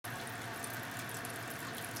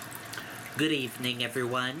Good evening,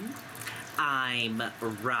 everyone. I'm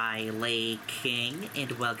Riley King,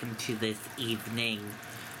 and welcome to this evening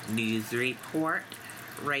news report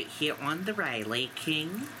right here on the Riley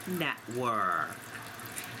King Network.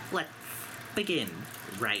 Let's begin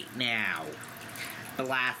right now.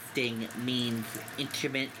 Blasting means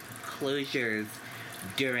intermittent closures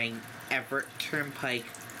during Everett Turnpike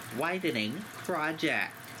widening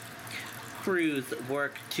project. Crews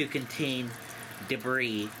work to contain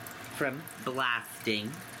debris from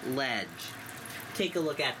blasting ledge. Take a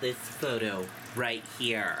look at this photo right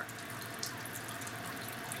here.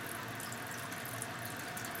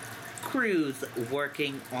 Crews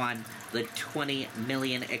working on the $20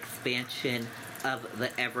 million expansion of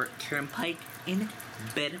the Everett Turnpike in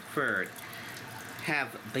Bedford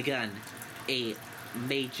have begun a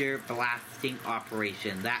major blasting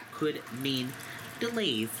operation that could mean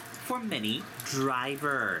delays for many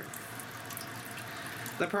drivers.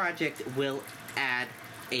 The project will add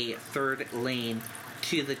a third lane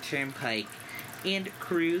to the turnpike, and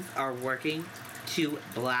crews are working to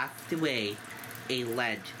blast away a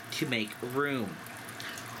ledge to make room.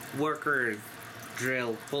 Workers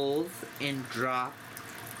drill holes and drop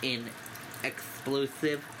an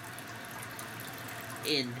explosive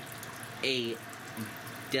in a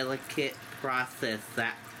delicate process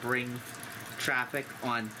that brings traffic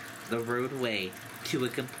on the roadway to a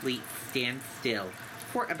complete standstill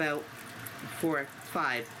for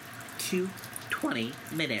 5 to 20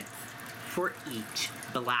 minutes for each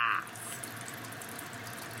blast.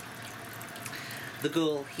 The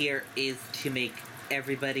goal here is to make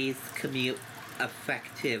everybody's commute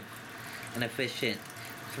effective and efficient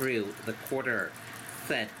through the quarter,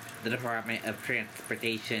 said the Department of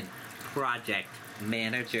Transportation project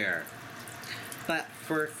manager. But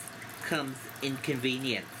first comes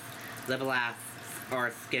inconvenience. The blasts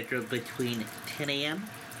are scheduled between 10 a.m.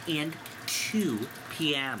 and 2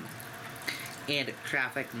 p.m. and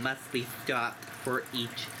traffic must be stopped for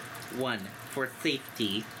each one for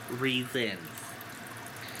safety reasons.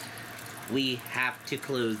 We have to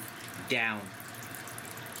close down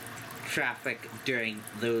traffic during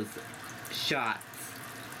those shots,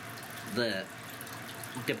 the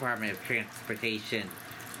Department of Transportation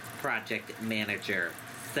project manager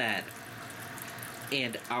said.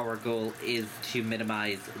 And our goal is to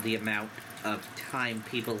minimize the amount of time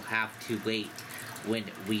people have to wait when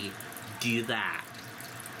we do that.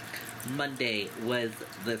 Monday was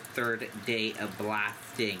the third day of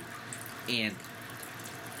blasting, and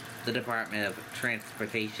the Department of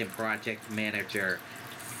Transportation project manager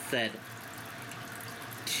said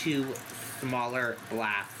 2 smaller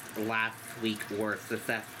blasts last week were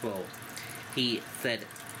successful. He said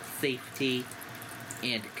safety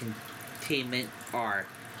and containment are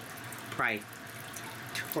priorities.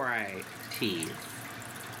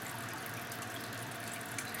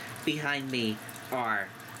 Behind me are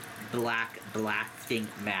black blasting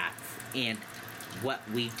mats, and what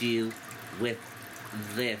we do with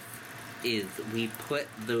this is we put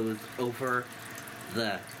those over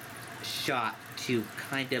the shot to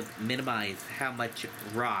kind of minimize how much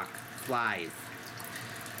rock flies.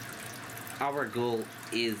 Our goal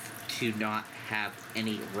is to not have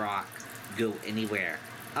any rock go anywhere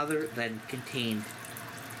other than contained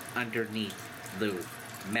underneath those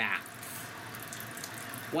mats.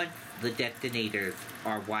 Once the detonators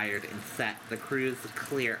are wired and set, the crews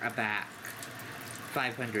clear a back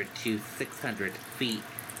 500 to 600 feet,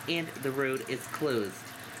 and the road is closed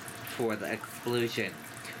for the explosion,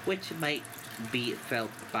 which might be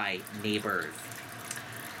felt by neighbors.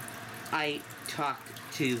 I talked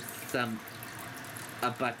to some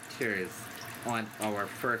abutters on our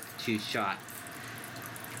first 2 shots.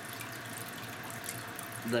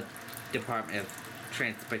 The Department of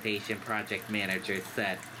Transportation project manager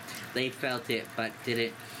said they felt it but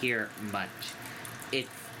didn't hear much. It's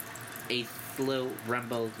a slow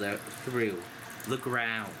rumble through the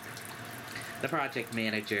ground. The project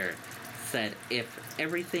manager said if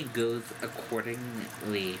everything goes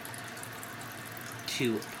accordingly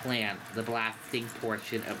to plan, the blasting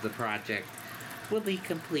portion of the project will be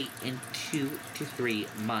complete in 2 to 3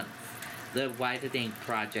 months. The widening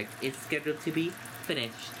project is scheduled to be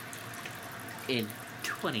finished in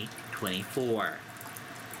 2024.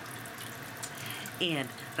 And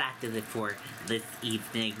that does it for this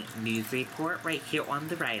evening news report right here on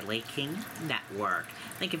the Riley King Network.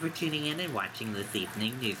 Thank you for tuning in and watching this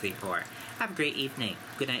evening news report. Have a great evening.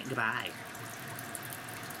 Good night and goodbye.